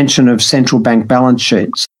expansion of central bank balance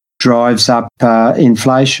sheets drives up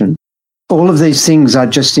inflation. All of these things are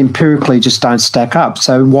just empirically just don't stack up.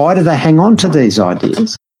 So why do they hang on to these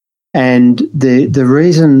ideas? And the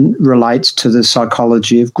reason relates to the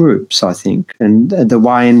psychology of groups, I think, and the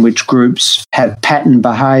way in which groups have pattern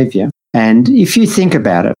behaviour. And if you think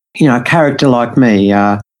about it, a character like me,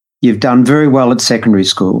 you've done very well at secondary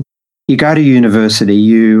school. You go to university,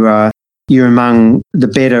 you're among the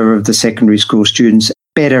better of the secondary school students,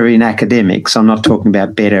 better in academics. I'm not talking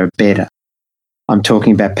about better. I'm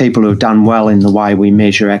talking about people who have done well in the way we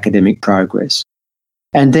measure academic progress.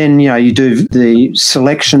 And then, you do the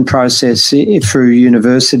selection process through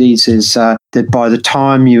universities is that by the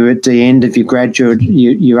time you're at the end of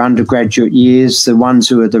your undergraduate years, the ones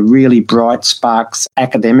who are the really bright sparks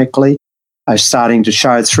academically are starting to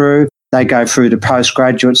show through. They go through the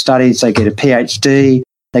postgraduate studies, they get a PhD,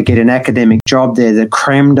 they get an academic job. They're the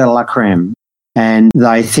creme de la creme. And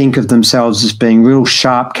they think of themselves as being real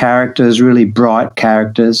sharp characters, really bright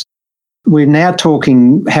characters. We're now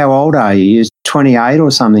talking, how old are you? You're 28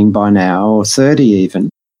 or something by now, or 30 even.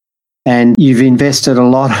 And you've invested a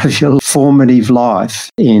lot of your formative life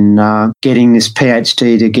in getting this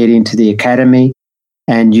PhD to get into the academy.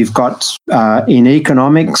 And you've got, in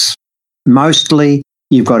economics, mostly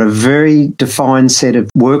you've got a very defined set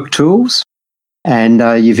of work tools, and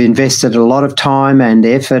you've invested a lot of time and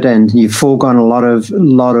effort, and you've foregone a lot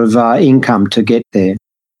of income to get there.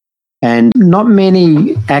 And not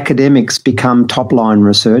many academics become top-line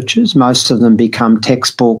researchers. Most of them become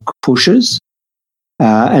textbook pushers.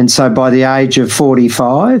 And so by the age of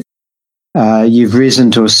 45, you've risen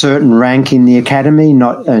to a certain rank in the academy.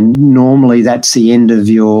 And normally that's the end of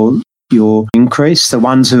your increase. The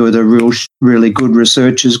ones who are the really good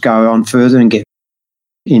researchers go on further and get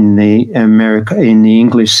in the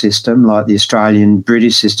English system, like the Australian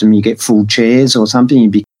British system, you get full chairs or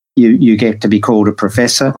something. You get to be called a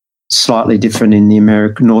professor. Slightly different in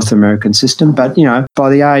the North American system. But, by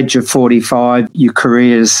the age of 45, your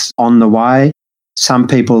career's on the way. Some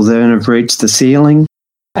people then have reached the ceiling,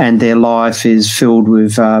 and their life is filled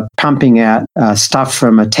with pumping out stuff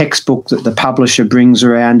from a textbook that the publisher brings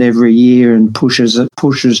around every year and pushes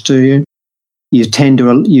to you.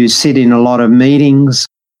 You sit in a lot of meetings,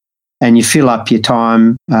 and you fill up your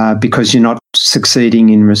time because you're not succeeding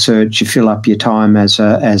in research. You fill up your time as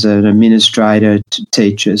an administrator,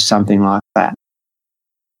 teacher, something like that.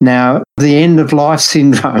 Now, the end of life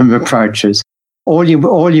syndrome approaches. All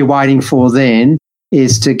you're waiting for then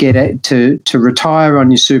is to get to retire on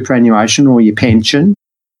your superannuation or your pension,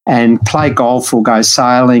 and play golf or go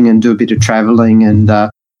sailing and do a bit of travelling and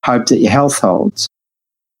hope that your health holds.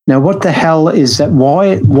 Now, what the hell is that?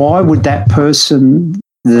 Why would that person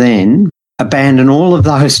then abandon all of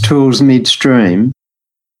those tools midstream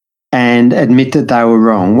and admit that they were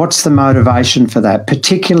wrong? What's the motivation for that,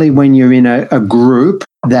 particularly when you're in a group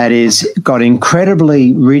that is got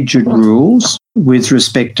incredibly rigid rules with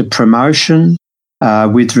respect to promotion,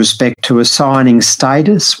 with respect to assigning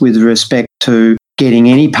status, with respect to getting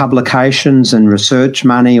any publications and research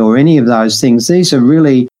money or any of those things? This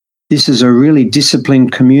is a really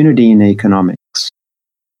disciplined community in economics.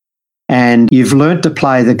 And you've learnt to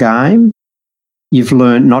play the game, you've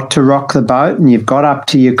learnt not to rock the boat, and you've got up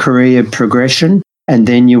to your career progression, and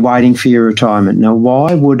then you're waiting for your retirement. Now,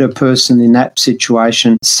 why would a person in that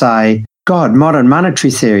situation say, God, modern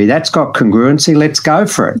monetary theory, that's got congruency, let's go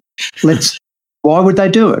for it? Why would they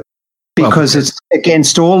do it? Because it's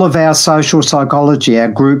against all of our social psychology, our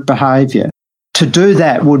group behaviour. To do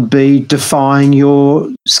that would be defying your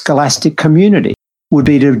scholastic community, would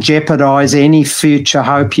be to jeopardise any future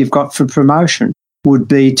hope you've got for promotion, would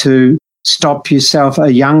be to stop yourself,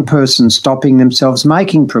 a young person stopping themselves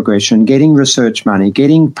making progression, getting research money,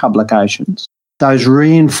 getting publications, those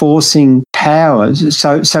reinforcing powers.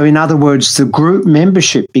 So in other words, the group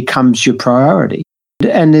membership becomes your priority.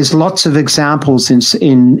 And there's lots of examples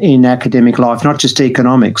in academic life, not just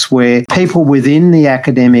economics, where people within the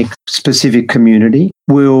academic specific community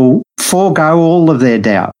will forego all of their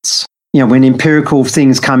doubts. When empirical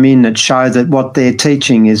things come in that show that what they're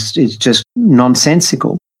teaching is just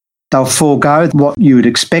nonsensical, they'll forego what you would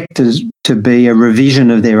expect to be a revision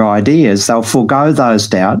of their ideas. They'll forego those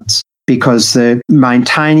doubts because the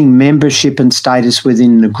maintaining membership and status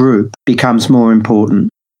within the group becomes more important.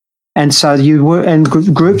 And so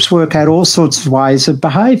groups work out all sorts of ways of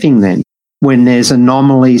behaving then. When there's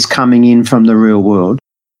anomalies coming in from the real world,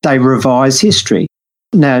 they revise history.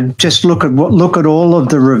 Now, just look at all of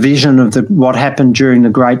the revision of what happened during the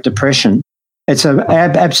Great Depression. It's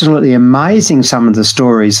absolutely amazing, some of the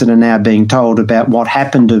stories that are now being told about what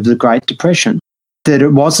happened of the Great Depression, that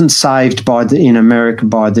it wasn't saved in America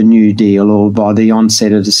by the New Deal or by the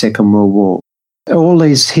onset of the Second World War. All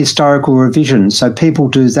these historical revisions, so people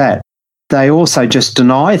do that. They also just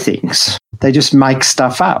deny things. They just make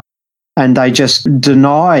stuff up, and they just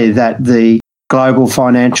deny that the global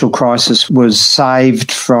financial crisis was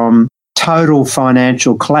saved from total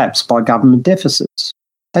financial collapse by government deficits.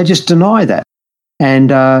 They just deny that. And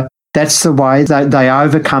that's the way they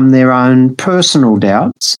overcome their own personal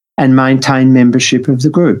doubts and maintain membership of the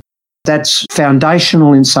group. That's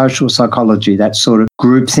foundational in social psychology, that sort of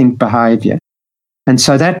groupthink behaviour. And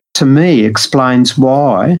so that, to me, explains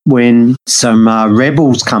why when some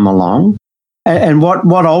rebels come along, and what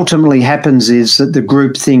ultimately happens is that the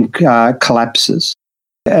groupthink collapses.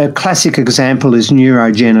 A classic example is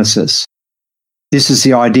neurogenesis. This is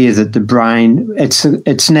the idea that the brain,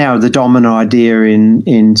 it's now the dominant idea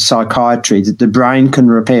in psychiatry, that the brain can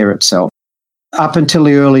repair itself. Up until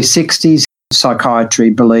the early 60s,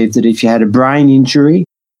 psychiatry believed that if you had a brain injury,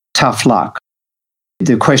 tough luck.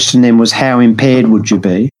 The question then was, how impaired would you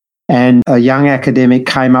be? And a young academic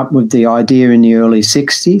came up with the idea in the early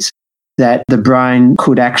 60s that the brain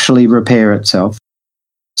could actually repair itself.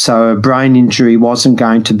 So a brain injury wasn't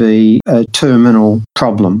going to be a terminal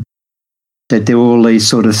problem. that there were all these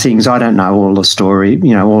sort of things. I don't know all the story,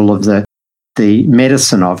 all of the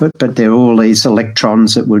medicine of it, but there are all these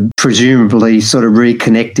electrons that would presumably sort of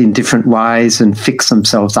reconnect in different ways and fix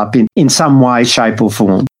themselves up in some way, shape or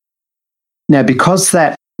form. Now, because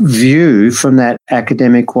that view from that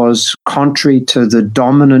academic was contrary to the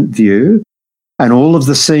dominant view, and all of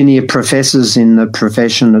the senior professors in the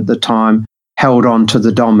profession at the time held on to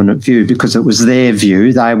the dominant view because it was their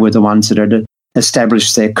view. They were the ones that had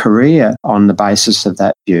established their career on the basis of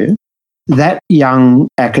that view. That young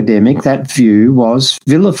academic, that view was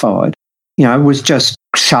vilified, was just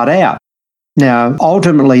shut out. Now,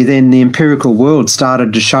 ultimately, then the empirical world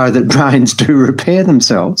started to show that brains do repair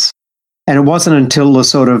themselves. And it wasn't until the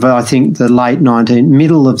sort of, I think, the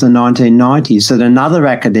middle of the 1990s that another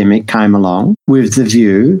academic came along with the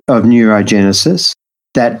view of neurogenesis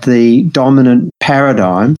that the dominant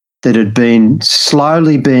paradigm that had been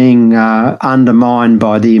slowly being undermined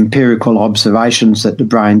by the empirical observations that the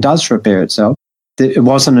brain does repair itself, that it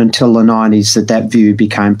wasn't until the 90s that view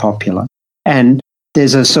became popular. And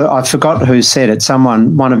there's I forgot who said it,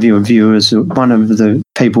 one of your viewers, one of the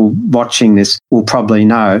people watching this will probably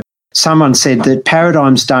know. Someone said that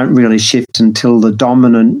paradigms don't really shift until the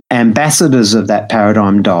dominant ambassadors of that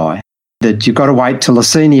paradigm die, that you've got to wait till the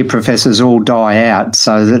senior professors all die out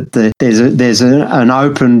so that there's an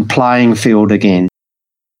open playing field again.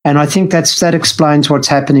 And I think that explains what's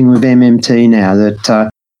happening with MMT now, that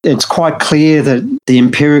it's quite clear that the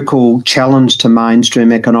empirical challenge to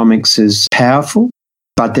mainstream economics is powerful,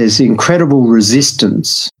 but there's incredible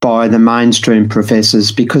resistance by the mainstream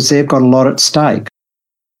professors because they've got a lot at stake.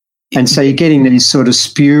 And so you're getting these sort of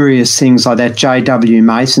spurious things like that J.W.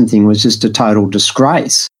 Mason thing was just a total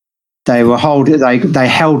disgrace. They held it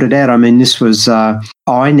out. I mean, this was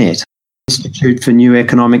INET, Institute for New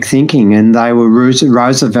Economic Thinking, and they were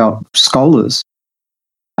Roosevelt scholars.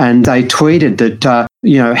 And they tweeted that,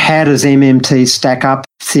 how does MMT stack up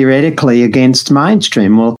theoretically against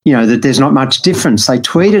mainstream? Well, that there's not much difference. They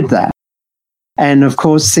tweeted that. And, of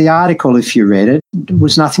course, the article, if you read it,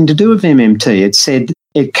 was nothing to do with MMT. It said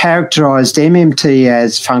it characterised MMT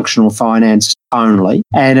as functional finance only,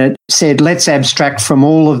 and it said, let's abstract from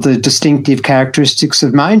all of the distinctive characteristics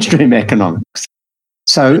of mainstream economics.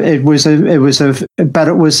 So it was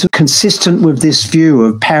consistent with this view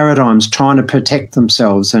of paradigms trying to protect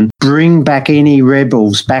themselves and bring back any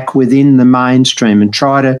rebels back within the mainstream and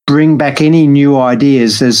try to bring back any new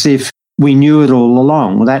ideas as if we knew it all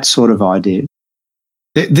along, well, that sort of idea.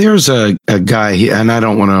 There's a guy, and I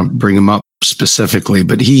don't want to bring him up specifically,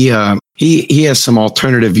 but he has some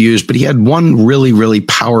alternative views, but he had one really, really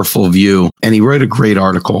powerful view, and he wrote a great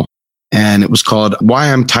article, and it was called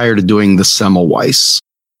Why I'm Tired of Doing the Semmelweis.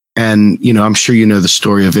 And, I'm sure you know the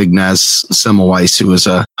story of Ignaz Semmelweis, who was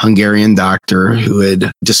a Hungarian doctor who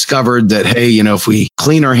had discovered that, hey, if we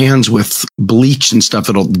clean our hands with bleach and stuff,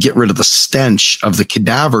 it'll get rid of the stench of the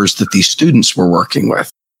cadavers that these students were working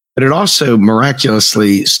with. But it also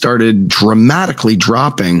miraculously started dramatically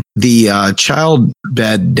dropping the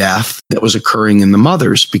childbed death that was occurring in the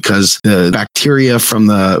mothers because the bacteria from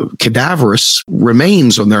the cadaverous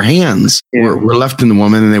remains on their hands were left in the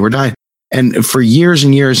woman and they were dying. And for years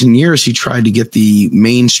and years and years, he tried to get the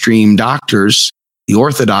mainstream doctors, the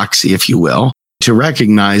orthodoxy, if you will, to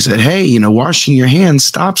recognize that, hey, washing your hands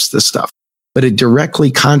stops this stuff. But it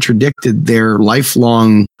directly contradicted their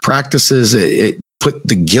lifelong practices. It put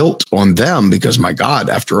the guilt on them because, my God,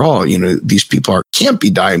 after all, these people can't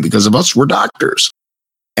be dying because of us. We're doctors.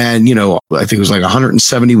 And, I think it was like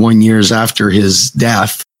 171 years after his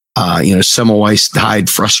death, Semmelweis died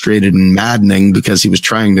frustrated and maddening because he was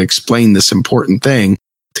trying to explain this important thing. It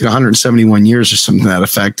took 171 years or something to that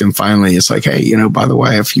effect. And finally, it's like, hey, by the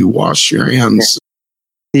way, if you wash your hands.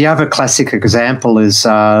 The other classic example is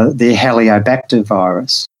the Helicobacter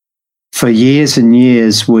virus. For years and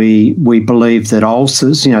years, we believed that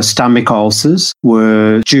ulcers, stomach ulcers,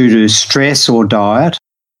 were due to stress or diet.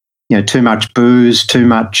 Too much booze, too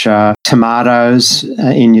much tomatoes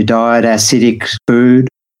in your diet, acidic food,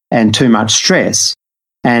 and too much stress.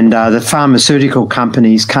 And the pharmaceutical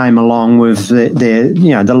companies came along with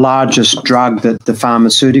the largest drug that the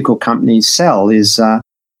pharmaceutical companies sell is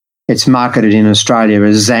it's marketed in Australia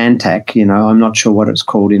as Zantac. I'm not sure what it's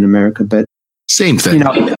called in America, but same thing.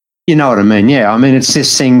 You know what I mean? Yeah. I mean, it's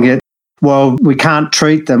this thing that, well, we can't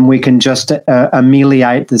treat them. We can just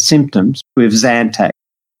ameliorate the symptoms with Zantac.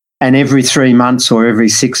 And every 3 months or every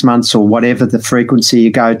 6 months or whatever the frequency,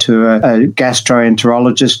 you go to a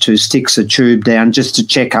gastroenterologist who sticks a tube down just to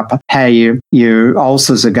check up how your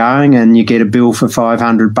ulcers are going, and you get a bill for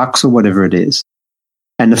 $500 or whatever it is.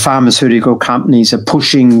 And the pharmaceutical companies are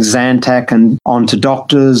pushing Zantac and onto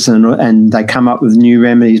doctors, and they come up with new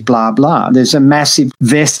remedies, blah, blah. There's a massive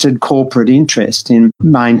vested corporate interest in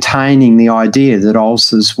maintaining the idea that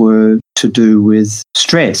ulcers were to do with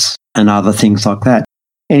stress and other things like that.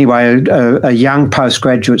 Anyway, a young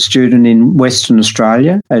postgraduate student in Western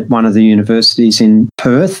Australia at one of the universities in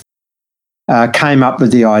Perth came up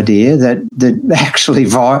with the idea that actually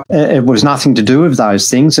it was nothing to do with those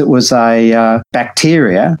things. It was a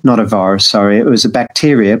bacteria, not a virus, sorry. It was a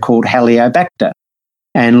bacteria called Heliobacter.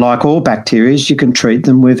 And like all bacteria, you can treat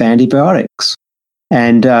them with antibiotics.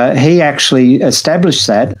 And he actually established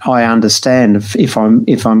that, I understand, if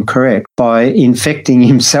I'm correct, by infecting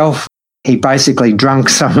himself. He basically drank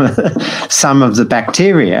some of the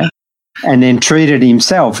bacteria and then treated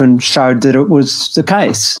himself and showed that it was the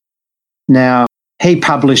case. Now, he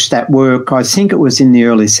published that work, I think it was in the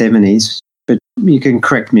early 70s, but you can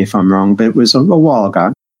correct me if I'm wrong, but it was a while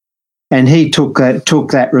ago. And he took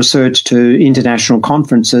that research to international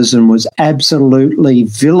conferences and was absolutely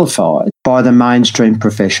vilified by the mainstream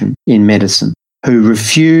profession in medicine, who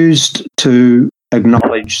refused to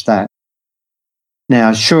acknowledge that.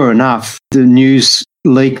 Now, sure enough, the news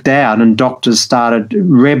leaked out and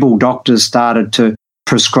rebel doctors started to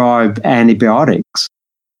prescribe antibiotics.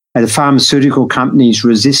 And the pharmaceutical companies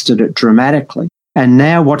resisted it dramatically. And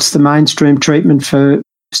now what's the mainstream treatment for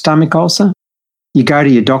stomach ulcer? You go to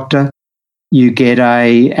your doctor, you get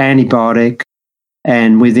an antibiotic,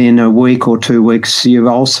 and within a week or 2 weeks, your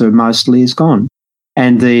ulcer mostly is gone.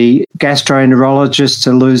 And the gastroenterologists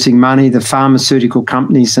are losing money. The pharmaceutical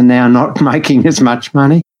companies are now not making as much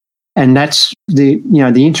money. And that's the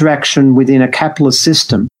interaction within a capitalist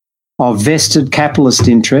system of vested capitalist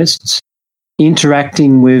interests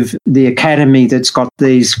interacting with the academy that's got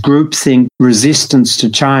these groupthink resistance to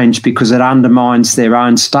change because it undermines their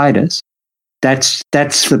own status. That's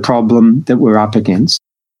the problem that we're up against.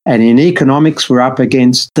 And in economics, we're up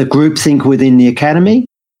against the groupthink within the academy,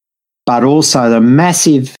 but also the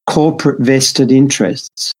massive corporate vested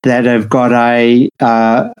interests that have got a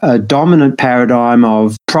dominant paradigm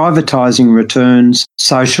of privatising returns,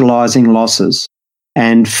 socialising losses.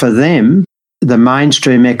 And for them, the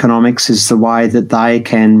mainstream economics is the way that they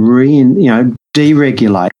can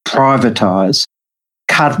deregulate, privatise,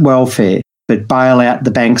 cut welfare, but bail out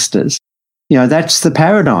the banksters. That's the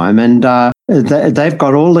paradigm. And they've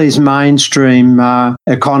got all these mainstream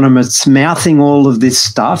economists mouthing all of this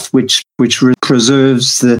stuff, which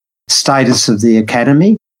preserves the status of the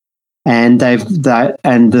academy. And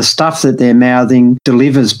the stuff that they're mouthing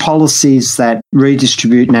delivers policies that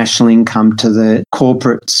redistribute national income to the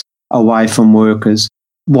corporates away from workers.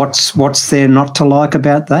 What's there not to like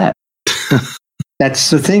about that? That's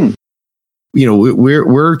the thing.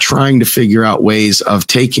 We're trying to figure out ways of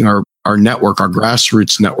taking our network, our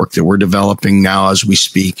grassroots network that we're developing now as we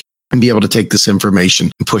speak, and be able to take this information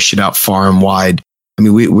and push it out far and wide. I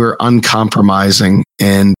mean, we're uncompromising,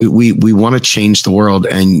 and we want to change the world.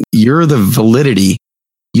 And you're the validity.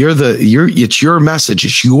 It's your message.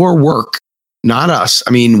 It's your work. Not us.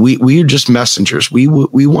 I mean, we are just messengers. We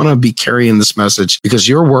want to be carrying this message because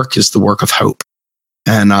your work is the work of hope.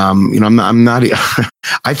 And I'm not.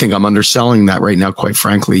 I think I'm underselling that right now. Quite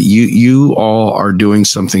frankly, you all are doing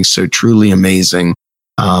something so truly amazing.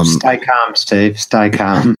 Stay calm, Steve. Stay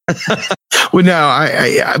calm. Well, no,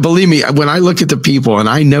 I believe me. When I look at the people, and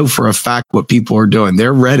I know for a fact what people are doing,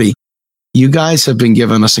 they're ready. You guys have been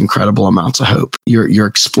giving us incredible amounts of hope. You're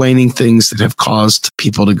explaining things that have caused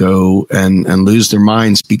people to go and lose their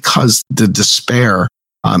minds because the despair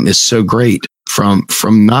is so great from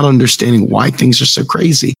not understanding why things are so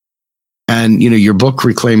crazy. And, your book,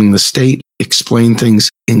 Reclaiming the State, explained things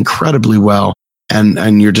incredibly well.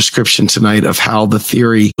 And your description tonight of how the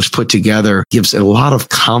theory was put together gives a lot of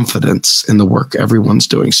confidence in the work everyone's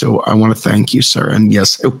doing. So I want to thank you, sir. And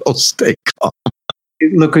yes, I will stay calm.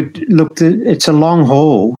 Look, it's a long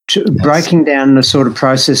haul. Yes. Breaking down the sort of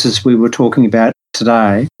processes we were talking about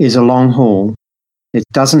today is a long haul. It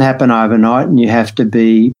doesn't happen overnight, and you have to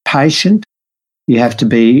be patient. You have to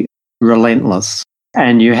be relentless,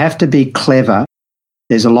 and you have to be clever.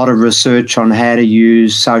 There's a lot of research on how to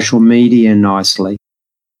use social media nicely.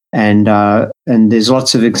 And there's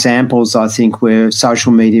lots of examples, I think, where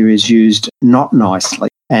social media is used not nicely.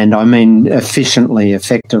 And I mean efficiently,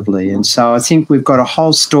 effectively. And so I think we've got a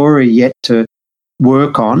whole story yet to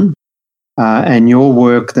work on. And your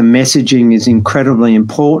work, the messaging is incredibly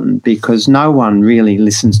important because no one really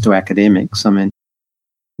listens to academics. I mean,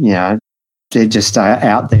 they're just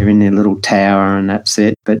out there in their little tower and that's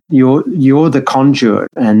it. But you're the conduit.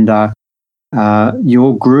 And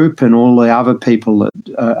your group and all the other people that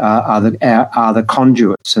are the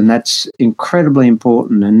conduits, and that's incredibly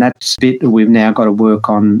important. And that's a bit that we've now got to work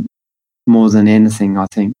on more than anything, I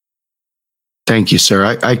think. Thank you,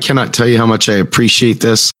 sir. I cannot tell you how much I appreciate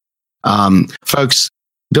this. Folks,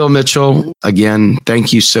 Bill Mitchell, again,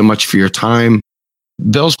 thank you so much for your time.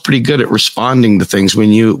 Bill's pretty good at responding to things.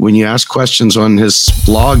 When you ask questions on his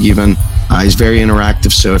blog, even, he's very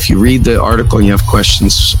interactive. So if you read the article and you have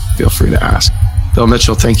questions, feel free to ask. Bill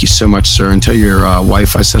Mitchell, thank you so much, sir. And tell your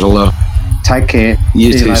wife I said hello. Take care.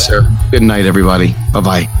 You too, sir. Good night, everybody.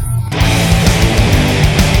 Bye-bye.